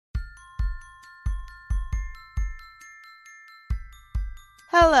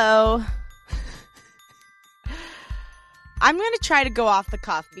Hello. I'm going to try to go off the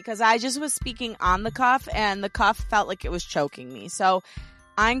cuff because I just was speaking on the cuff and the cuff felt like it was choking me. So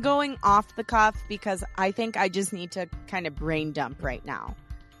I'm going off the cuff because I think I just need to kind of brain dump right now.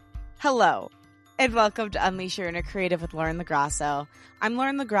 Hello, and welcome to Unleash Your Inner Creative with Lauren LaGrasso. I'm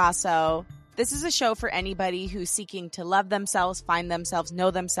Lauren LaGrasso. This is a show for anybody who's seeking to love themselves, find themselves,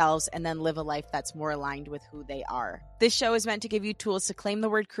 know themselves, and then live a life that's more aligned with who they are. This show is meant to give you tools to claim the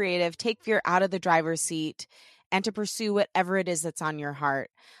word creative, take fear out of the driver's seat, and to pursue whatever it is that's on your heart.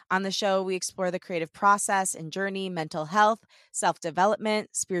 On the show, we explore the creative process and journey, mental health, self-development,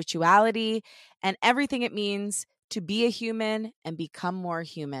 spirituality, and everything it means to be a human and become more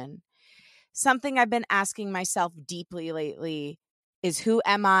human. Something I've been asking myself deeply lately is, who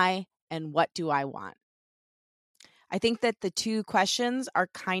am I and what do I want? I think that the two questions are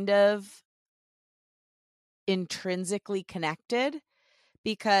kind of intrinsically connected,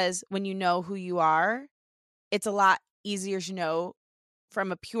 because when you know who you are, it's a lot easier to know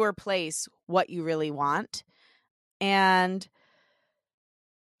from a pure place what you really want. And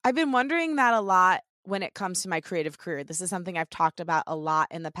I've been wondering that a lot when it comes to my creative career. This is something I've talked about a lot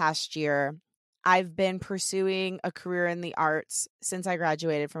in the past year. I've been pursuing a career in the arts since I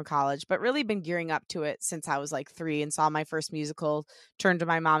graduated from college, but really been gearing up to it since I was like 3 and saw my first musical, turned to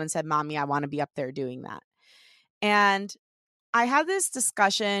my mom and said, "Mommy, I want to be up there doing that." And I had this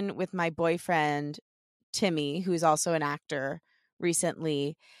discussion with my boyfriend, Timmy, who's also an actor,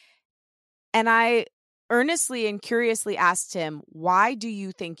 recently. And I earnestly and curiously asked him, why do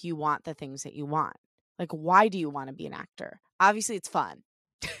you think you want the things that you want? Like, why do you want to be an actor? Obviously, it's fun.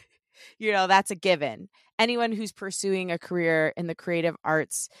 That's a given. Anyone who's pursuing a career in the creative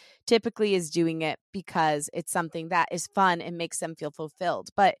arts typically is doing it because it's something that is fun and makes them feel fulfilled.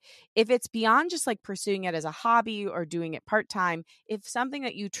 But if it's beyond just like pursuing it as a hobby or doing it part-time, if something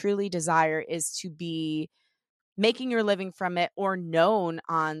that you truly desire is to be making your living from it or known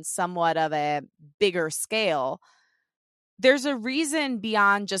on somewhat of a bigger scale, there's a reason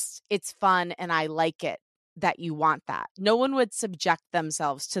beyond just it's fun and I like it that you want that. No one would subject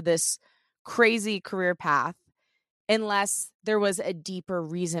themselves to this crazy career path unless there was a deeper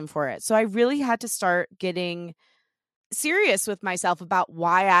reason for it. So I really had to start getting serious with myself about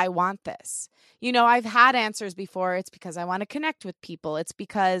why I want this. I've had answers before. It's because I want to connect with people. It's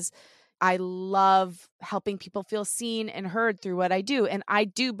because I love helping people feel seen and heard through what I do. And I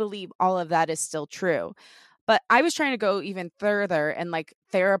do believe all of that is still true. But I was trying to go even further and like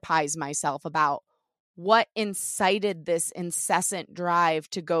therapize myself about what incited this incessant drive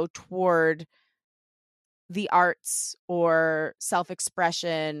to go toward the arts or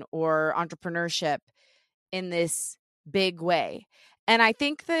self-expression or entrepreneurship in this big way. And I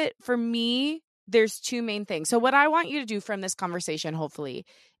think that for me, there's two main things. So what I want you to do from this conversation, hopefully,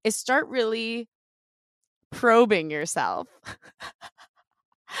 is start really probing yourself.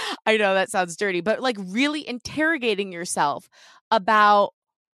 I know that sounds dirty, but like really interrogating yourself about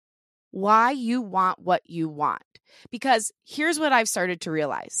why you want what you want. Because here's what I've started to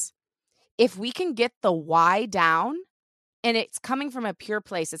realize. If we can get the why down, and it's coming from a pure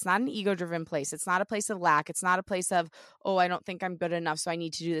place, it's not an ego-driven place, it's not a place of lack, it's not a place of, oh, I don't think I'm good enough, so I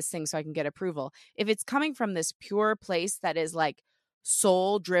need to do this thing so I can get approval. If it's coming from this pure place that is like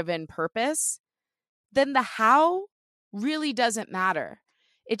soul-driven purpose, then the how really doesn't matter.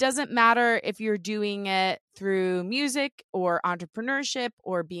 It doesn't matter if you're doing it through music or entrepreneurship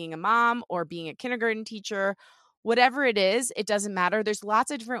or being a mom or being a kindergarten teacher. Whatever it is, it doesn't matter. There's lots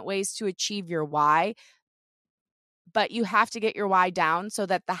of different ways to achieve your why, but you have to get your why down so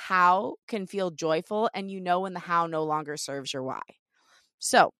that the how can feel joyful and when the how no longer serves your why.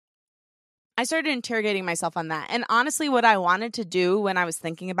 So I started interrogating myself on that. And honestly, what I wanted to do when I was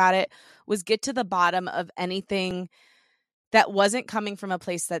thinking about it was get to the bottom of anything that wasn't coming from a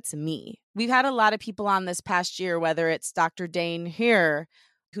place that's me. We've had a lot of people on this past year, whether it's Dr. Dane here,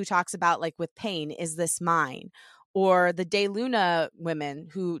 who talks about like with pain, is this mine? Or the De Luna women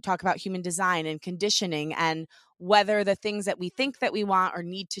who talk about human design and conditioning and whether the things that we think that we want or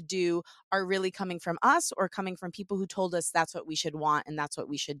need to do are really coming from us or coming from people who told us that's what we should want and that's what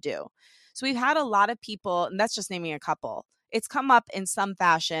we should do. So we've had a lot of people, and that's just naming a couple. It's come up in some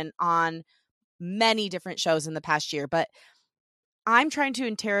fashion on many different shows in the past year, but I'm trying to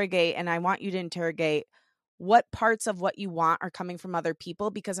interrogate, and I want you to interrogate what parts of what you want are coming from other people,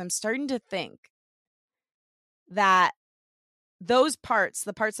 because I'm starting to think that those parts,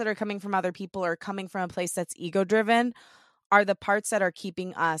 the parts that are coming from other people or coming from a place that's ego-driven, are the parts that are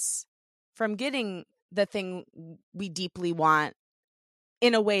keeping us from getting the thing we deeply want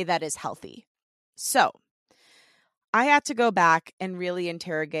in a way that is healthy. So I had to go back and really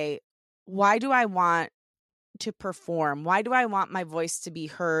interrogate, why do I want to perform? Why do I want my voice to be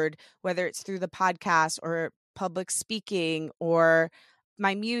heard, whether it's through the podcast or public speaking or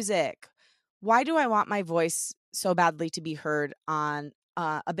my music? Why do I want my voice so badly to be heard on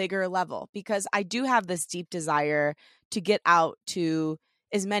a bigger level? Because I do have this deep desire to get out to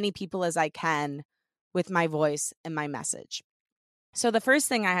as many people as I can with my voice and my message. So the first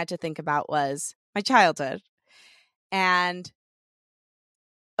thing I had to think about was my childhood. And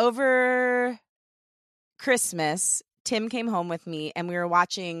over Christmas, Tim came home with me and we were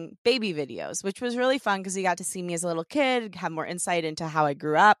watching baby videos, which was really fun because he got to see me as a little kid, have more insight into how I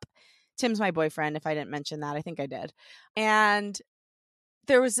grew up. Tim's my boyfriend, if I didn't mention that. I think I did. And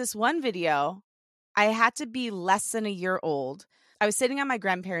there was this one video. I had to be less than a year old. I was sitting on my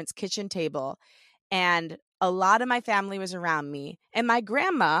grandparents' kitchen table and a lot of my family was around me. And my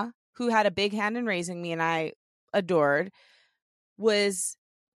grandma, who had a big hand in raising me and I adored, was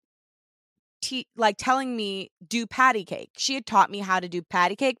telling me do patty cake. She had taught me how to do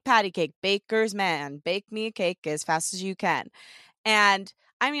patty cake, baker's man, bake me a cake as fast as you can. And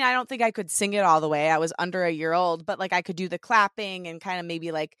I mean, I don't think I could sing it all the way. I was under a year old, but like I could do the clapping and kind of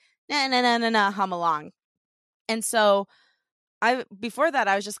maybe like na na na na na hum along. And so before that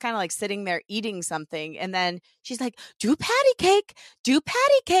I was just kind of like sitting there eating something, and then she's like, do patty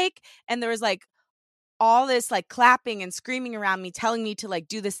cake, and there was like all this like clapping and screaming around me, telling me to like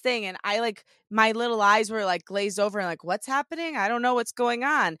do this thing. And I like, my little eyes were like glazed over and like, what's happening? I don't know what's going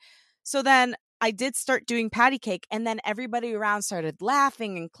on. So then I did start doing patty cake, and then everybody around started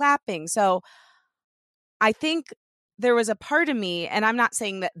laughing and clapping. So I think there was a part of me, and I'm not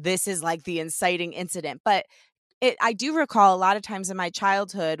saying that this is like the inciting incident, but I do recall a lot of times in my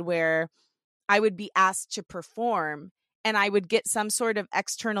childhood where I would be asked to perform and I would get some sort of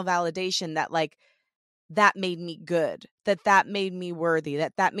external validation that like, that made me good, that made me worthy,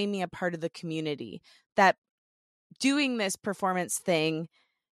 that made me a part of the community, that doing this performance thing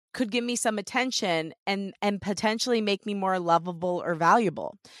could give me some attention and potentially make me more lovable or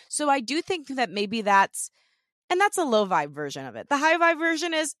valuable. So I do think that maybe that's a low vibe version of it. The high vibe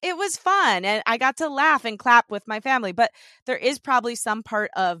version is it was fun and I got to laugh and clap with my family, but there is probably some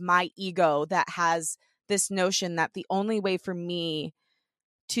part of my ego that has this notion that the only way for me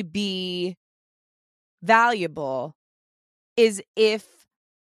to be valuable is if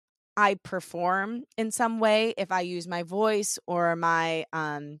I perform in some way, if I use my voice or my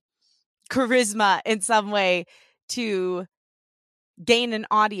charisma in some way to gain an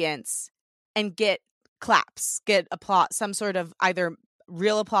audience and get claps, get applause, some sort of either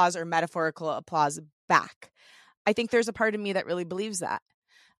real applause or metaphorical applause back. I think there's a part of me that really believes that.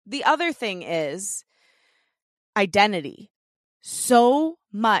 The other thing is identity. So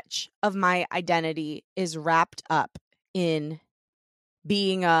much of my identity is wrapped up in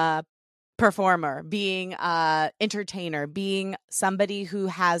being a performer, being a entertainer, being somebody who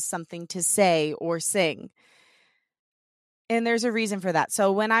has something to say or sing. And there's a reason for that.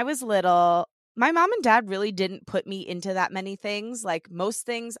 So when I was little, my mom and dad really didn't put me into that many things. Like most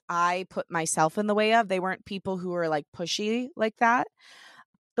things I put myself in the way of. They weren't people who were like pushy like that.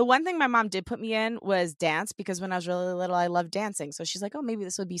 The one thing my mom did put me in was dance, because when I was really little, I loved dancing. So she's like, oh, maybe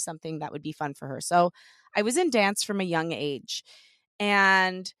this would be something that would be fun for her. So I was in dance from a young age.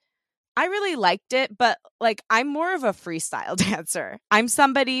 And I really liked it, but like I'm more of a freestyle dancer. I'm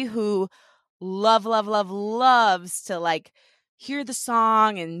somebody who loves to like hear the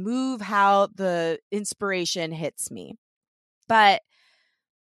song and move how the inspiration hits me. But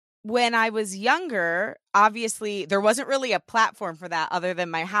when I was younger, obviously there wasn't really a platform for that other than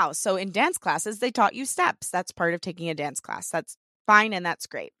my house. So in dance classes, they taught you steps. That's part of taking a dance class. That's fine and that's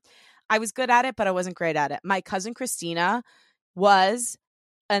great. I was good at it, but I wasn't great at it. My cousin Christina was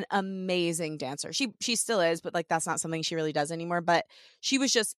an amazing dancer. She still is, but like that's not something she really does anymore, but she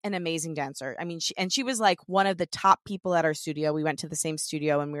was just an amazing dancer. I mean, she was like one of the top people at our studio. We went to the same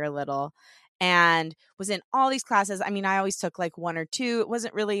studio when we were little and was in all these classes. I mean, I always took like one or two. It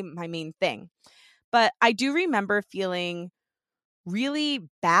wasn't really my main thing. But I do remember feeling really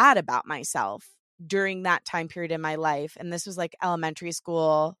bad about myself during that time period in my life. And this was like elementary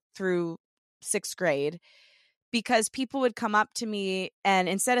school through 6th grade, because people would come up to me and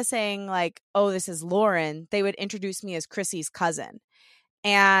instead of saying like, oh, this is Lauren, they would introduce me as Chrissy's cousin.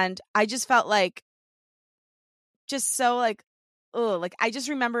 And I just felt like just so like, oh, like I just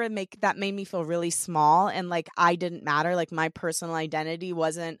remember that made me feel really small and like I didn't matter. Like my personal identity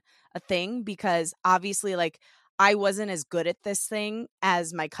wasn't a thing because obviously like I wasn't as good at this thing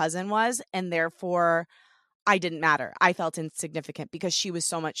as my cousin was. And therefore I didn't matter. I felt insignificant because she was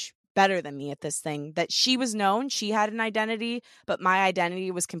so much better than me at this thing, that she was known, she had an identity, but my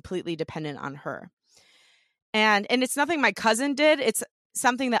identity was completely dependent on her. And it's nothing my cousin did. It's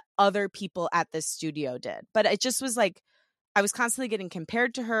something that other people at this studio did. But it just was like, I was constantly getting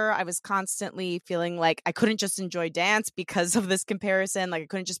compared to her. I was constantly feeling like I couldn't just enjoy dance because of this comparison. Like I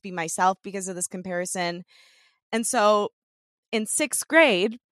couldn't just be myself because of this comparison. And so in 6th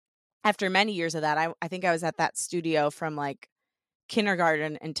grade, after many years of that, I think I was at that studio from like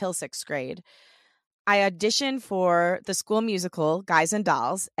kindergarten until 6th grade. I auditioned for the school musical Guys and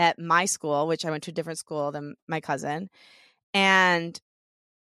Dolls at my school, which I went to a different school than my cousin. And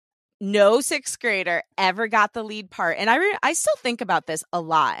no 6th grader ever got the lead part. And I still think about this a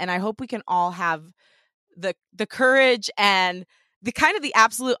lot. And I hope we can all have the courage and the kind of the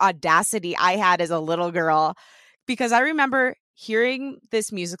absolute audacity I had as a little girl. Because I remember hearing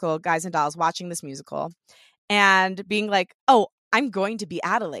this musical, Guys and Dolls, watching this musical and being like, oh, I'm going to be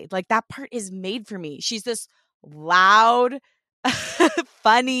Adelaide. Like that part is made for me. She's this loud,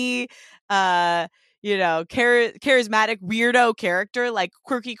 funny, charismatic, weirdo character, like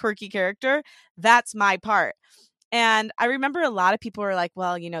quirky character. That's my part. And I remember a lot of people were like,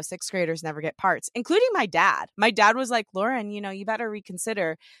 well, 6th graders never get parts, including my dad. My dad was like, Lauren, you better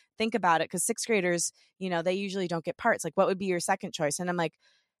reconsider, think about it. Because 6th graders, they usually don't get parts. Like, what would be your second choice? And I'm like,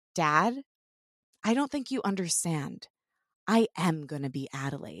 Dad, I don't think you understand. I am going to be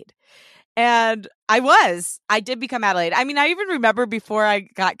Adelaide. And I did become Adelaide. I mean, I even remember before I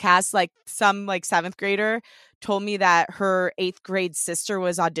got cast, like some like 7th grader told me that her 8th grade sister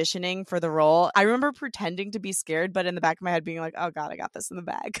was auditioning for the role. I remember pretending to be scared, but in the back of my head being like, oh God, I got this in the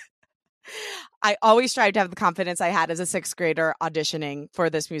bag. I always tried to have the confidence I had as a 6th grader auditioning for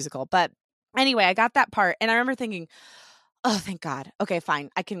this musical. But anyway, I got that part. And I remember thinking, oh, thank God. Okay, fine.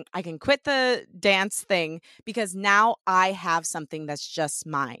 I can quit the dance thing because now I have something that's just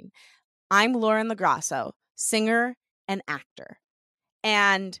mine. I'm Lauren LaGrasso, singer and actor.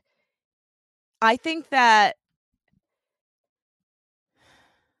 And I think that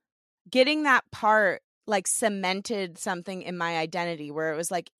getting that part like cemented something in my identity where it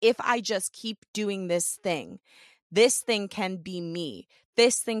was like, if I just keep doing this thing can be me.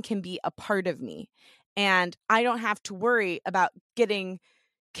 This thing can be a part of me. And I don't have to worry about getting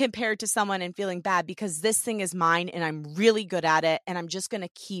compared to someone and feeling bad because this thing is mine and I'm really good at it. And I'm just going to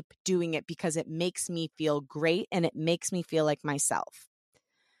keep doing it because it makes me feel great and it makes me feel like myself.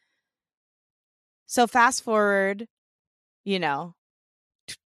 So fast forward, 10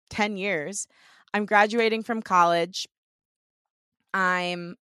 years, I'm graduating from college.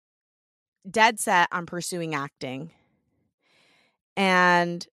 I'm dead set on pursuing acting.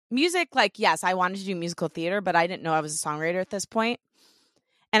 And music, like, yes, I wanted to do musical theater, but I didn't know I was a songwriter at this point.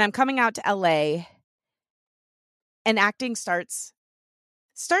 And I'm coming out to LA and acting starts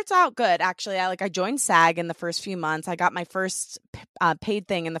out good, actually. I joined SAG in the first few months. I got my first paid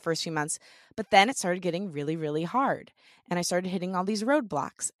thing in the first few months, but then it started getting really, really hard. And I started hitting all these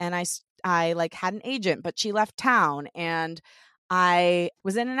roadblocks. And I like had an agent, but she left town. And I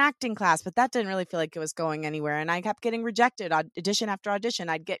was in an acting class, but that didn't really feel like it was going anywhere. And I kept getting rejected audition after audition.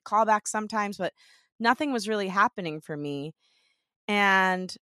 I'd get callbacks sometimes, but nothing was really happening for me.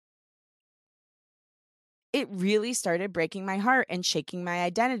 And it really started breaking my heart and shaking my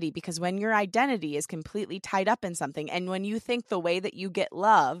identity, because when your identity is completely tied up in something, and when you think the way that you get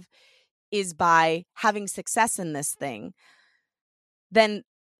love is by having success in this thing, then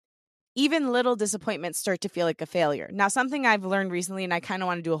even little disappointments start to feel like a failure. Now, something I've learned recently, and I kind of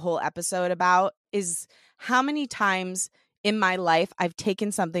want to do a whole episode about, is how many times in my life I've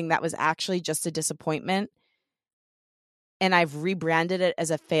taken something that was actually just a disappointment and I've rebranded it as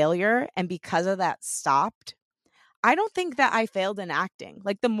a failure, and because of that stopped. I don't think that I failed in acting.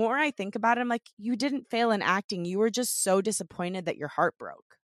 Like, the more I think about it, I'm like, you didn't fail in acting. You were just so disappointed that your heart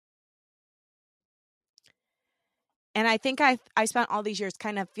broke. And I think I spent all these years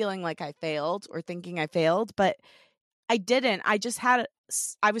kind of feeling like I failed or thinking I failed, but I didn't. I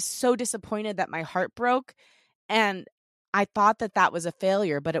was so disappointed that my heart broke, and I thought that that was a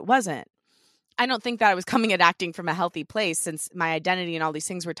failure, but it wasn't. I don't think that I was coming at acting from a healthy place, since my identity and all these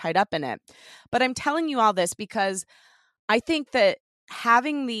things were tied up in it. But I'm telling you all this because I think that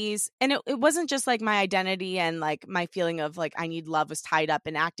having these, and it wasn't just like my identity and like my feeling of like I need love was tied up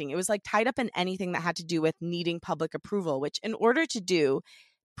in acting. It was like tied up in anything that had to do with needing public approval, which in order to do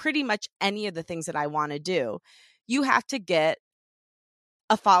pretty much any of the things that I want to do, you have to get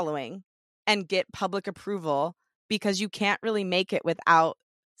a following and get public approval, because you can't really make it without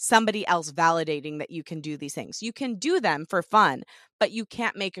somebody else validating that you can do these things. You can do them for fun, but you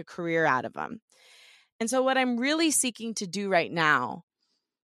can't make a career out of them. And so what I'm really seeking to do right now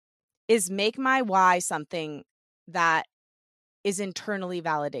is make my why something that is internally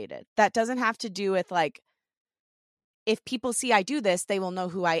validated. That doesn't have to do with like, if people see I do this, they will know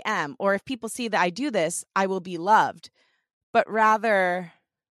who I am. Or if people see that I do this, I will be loved. But rather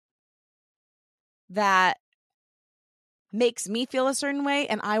that makes me feel a certain way,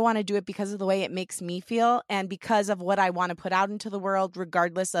 and I want to do it because of the way it makes me feel and because of what I want to put out into the world,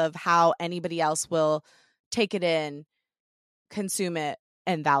 regardless of how anybody else will take it in, consume it,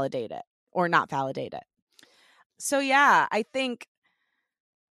 and validate it or not validate it. So yeah, I think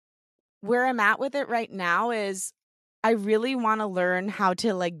where I'm at with it right now is I really want to learn how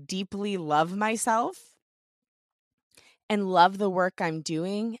to like deeply love myself and love the work I'm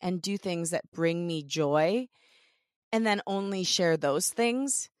doing and do things that bring me joy, and then only share those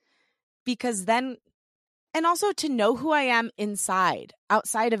things, because then, and also to know who I am inside,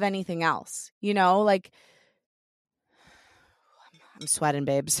 outside of anything else, you know, like I'm sweating,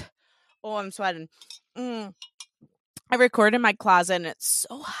 babes. Oh, I'm sweating. I record in my closet and it's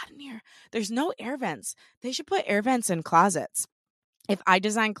so hot in here. There's no air vents. They should put air vents in closets. If I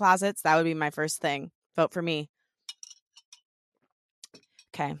design closets, that would be my first thing. Vote for me.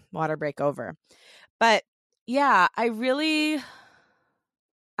 Okay, water break over. But yeah, I want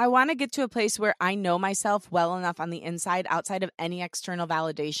to get to a place where I know myself well enough on the inside, outside of any external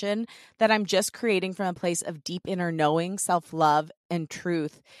validation, that I'm just creating from a place of deep inner knowing, self-love, and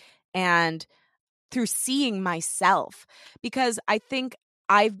truth. And through seeing myself, because I think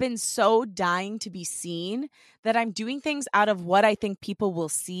I've been so dying to be seen that I'm doing things out of what I think people will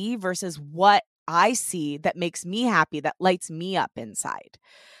see versus what I see that makes me happy, that lights me up inside.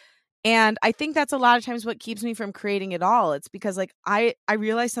 And I think that's a lot of times what keeps me from creating it all. It's because like I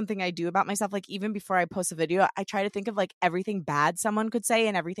realize something I do about myself, like even before I post a video, I try to think of like everything bad someone could say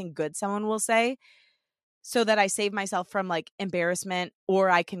and everything good someone will say, so that I save myself from like embarrassment, or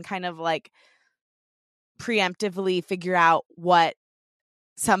I can kind of like preemptively figure out what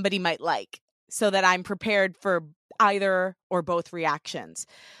somebody might like so that I'm prepared for either or both reactions.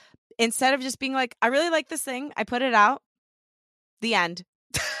 Instead of just being like, I really like this thing, I put it out, the end.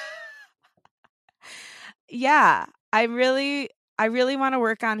 Yeah, I really want to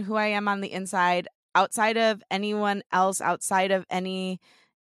work on who I am on the inside, outside of anyone else, outside of any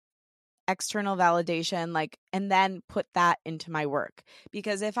external validation, like, and then put that into my work.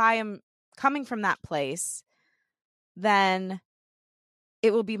 Because if I am coming from that place, then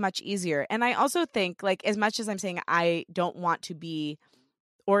it will be much easier. And I also think, like, as much as I'm saying I don't want to be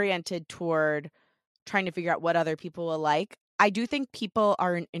oriented toward trying to figure out what other people will like, I do think people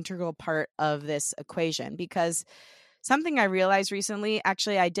are an integral part of this equation. Because something I realized recently,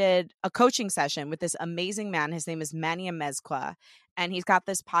 actually, I did a coaching session with this amazing man. His name is Manny Amezcua, and he's got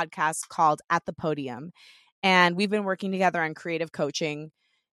this podcast called At the Podium. And we've been working together on creative coaching.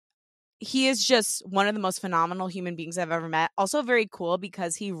 He is just one of the most phenomenal human beings I've ever met. Also very cool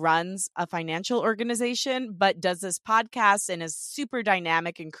because he runs a financial organization, but does this podcast and is super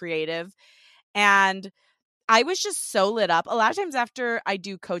dynamic and creative. And I was just so lit up. A lot of times after I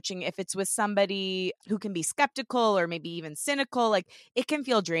do coaching, if it's with somebody who can be skeptical or maybe even cynical, like it can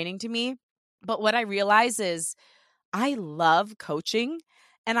feel draining to me. But what I realize is I love coaching,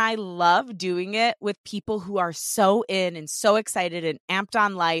 and I love doing it with people who are so in and so excited and amped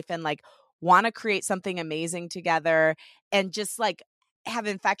on life and like want to create something amazing together and just like have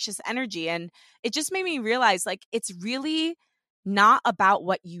infectious energy. And it just made me realize like it's really not about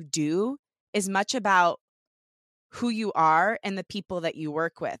what you do as much about who you are and the people that you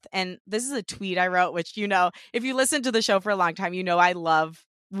work with. And this is a tweet I wrote, which, you know, if you listen to the show for a long time, you know, I love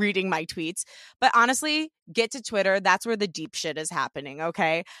reading my tweets. But honestly, get to Twitter. That's where the deep shit is happening.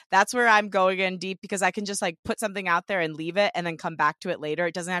 Okay. That's where I'm going in deep, because I can just like put something out there and leave it and then come back to it later.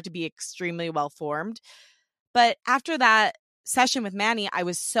 It doesn't have to be extremely well formed. But after that session with Manny, I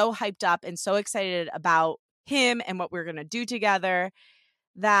was so hyped up and so excited about him and what we're going to do together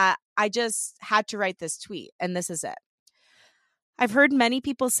that I just had to write this tweet, and this is it. I've heard many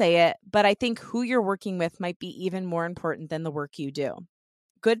people say it, but I think who you're working with might be even more important than the work you do.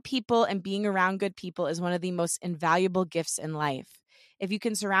 Good people and being around good people is one of the most invaluable gifts in life. If you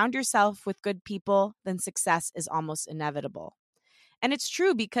can surround yourself with good people, then success is almost inevitable. And it's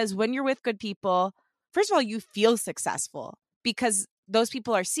true, because when you're with good people, first of all, you feel successful because those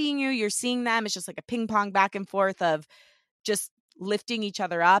people are seeing you, you're seeing them. It's just like a ping pong back and forth of just lifting each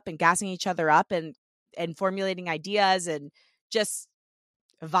other up and gassing each other up and formulating ideas and just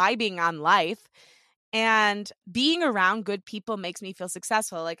vibing on life. And being around good people makes me feel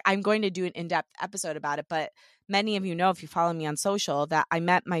successful. Like, I'm going to do an in-depth episode about it, but many of you know, if you follow me on social, that I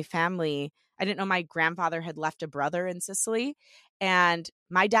met my family. I didn't know my grandfather had left a brother in Sicily, and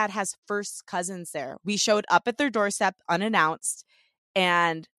my dad has first cousins there. We showed up at their doorstep unannounced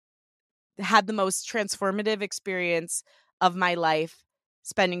and had the most transformative experience of my life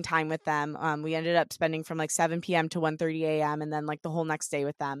spending time with them. We ended up spending from like 7 p.m. to 1:30 a.m. and then like the whole next day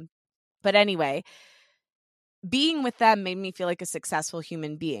with them. But anyway, being with them made me feel like a successful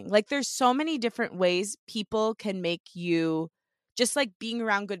human being. Like there's so many different ways people can make you, just like being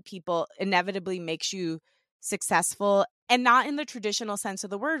around good people inevitably makes you successful, and not in the traditional sense of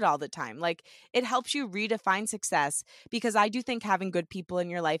the word all the time. Like it helps you redefine success, because I do think having good people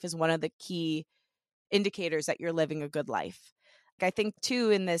in your life is one of the key indicators that you're living a good life. Like I think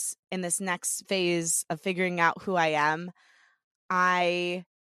too, in this next phase of figuring out who I am, I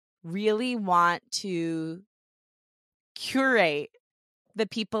really want to curate the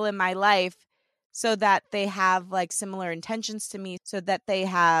people in my life so that they have like similar intentions to me, so that they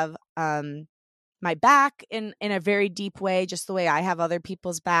have my back in a very deep way, just the way I have other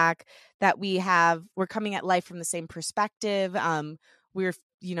people's back, that we're coming at life from the same perspective. We're,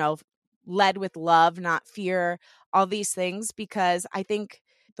 led with love, not fear, all these things, because I think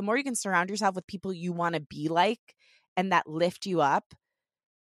the more you can surround yourself with people you want to be like and that lift you up,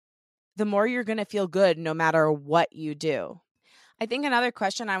 the more you're going to feel good no matter what you do. I think another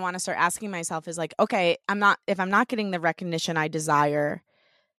question I want to start asking myself is like, okay, if I'm not getting the recognition I desire,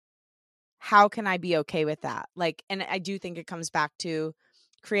 how can I be okay with that? Like, and I do think it comes back to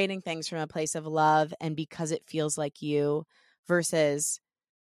creating things from a place of love and because it feels like you, versus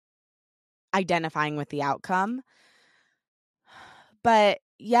identifying with the outcome. But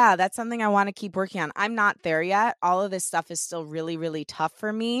yeah, that's something I want to keep working on. I'm not there yet. All of this stuff is still really, really tough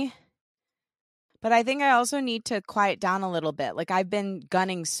for me. But I think I also need to quiet down a little bit. Like I've been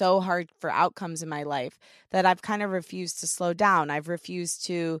gunning so hard for outcomes in my life that I've kind of refused to slow down. I've refused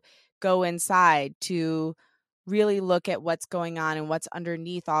to go inside to really look at what's going on and what's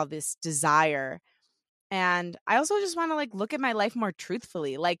underneath all this desire. And I also just want to like look at my life more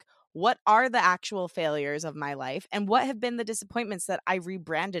truthfully. Like, what are the actual failures of my life and what have been the disappointments that I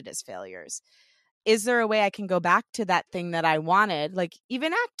rebranded as failures? Is there a way I can go back to that thing that I wanted? Like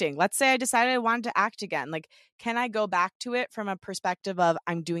even acting. Let's say I decided I wanted to act again. Like, can I go back to it from a perspective of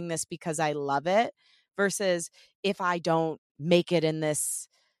I'm doing this because I love it, versus if I don't make it in this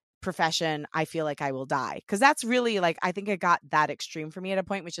profession, I feel like I will die? Because that's really like, I think it got that extreme for me at a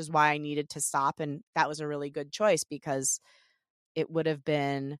point, which is why I needed to stop. And that was a really good choice, because it would have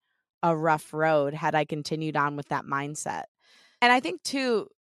been a rough road had I continued on with that mindset. And I think too,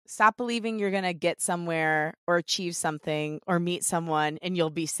 stop believing you're going to get somewhere or achieve something or meet someone and you'll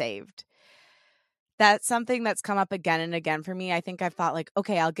be saved. That's something that's come up again and again for me. I think I've thought like,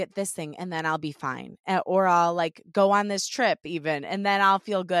 okay, I'll get this thing and then I'll be fine. Or I'll like go on this trip even, and then I'll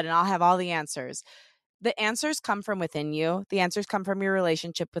feel good and I'll have all the answers. The answers come from within you. The answers come from your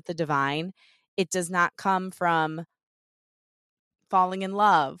relationship with the divine. It does not come from falling in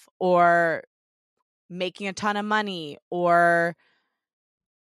love or making a ton of money or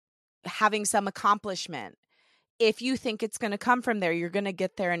having some accomplishment. If you think it's going to come from there, you're going to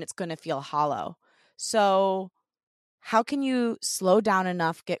get there and it's going to feel hollow. So how can you slow down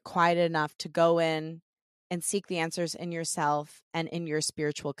enough, get quiet enough to go in and seek the answers in yourself and in your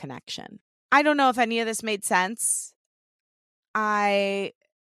spiritual connection? I don't know if any of this made sense. I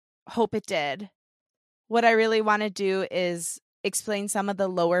hope it did. What I really want to do is explain some of the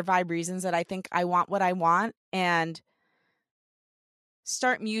lower vibe reasons that I think I want what I want, and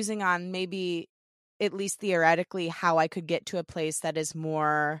start musing on maybe, at least theoretically, how I could get to a place that is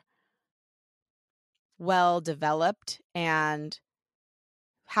more well developed, and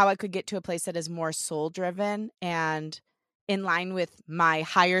how I could get to a place that is more soul driven and in line with my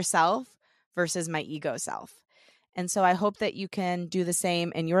higher self versus my ego self. And so I hope that you can do the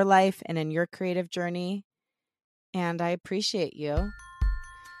same in your life and in your creative journey. And I appreciate you.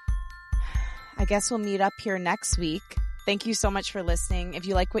 I guess we'll meet up here next week. Thank you so much for listening. If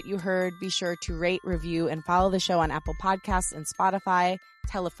you like what you heard, be sure to rate, review, and follow the show on Apple Podcasts and Spotify.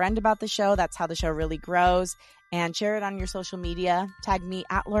 Tell a friend about the show. That's how the show really grows. And share it on your social media. Tag me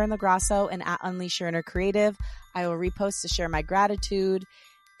at Lauren LaGrasso and at Unleash Your Inner Creative. I will repost to share my gratitude.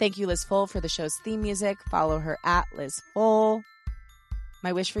 Thank you, Liz Full, for the show's theme music. Follow her at Liz Full.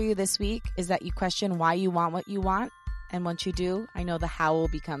 My wish for you this week is that you question why you want what you want. And once you do, I know the how will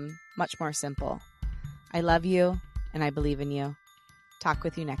become much more simple. I love you and I believe in you. Talk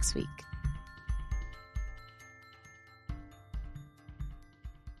with you next week.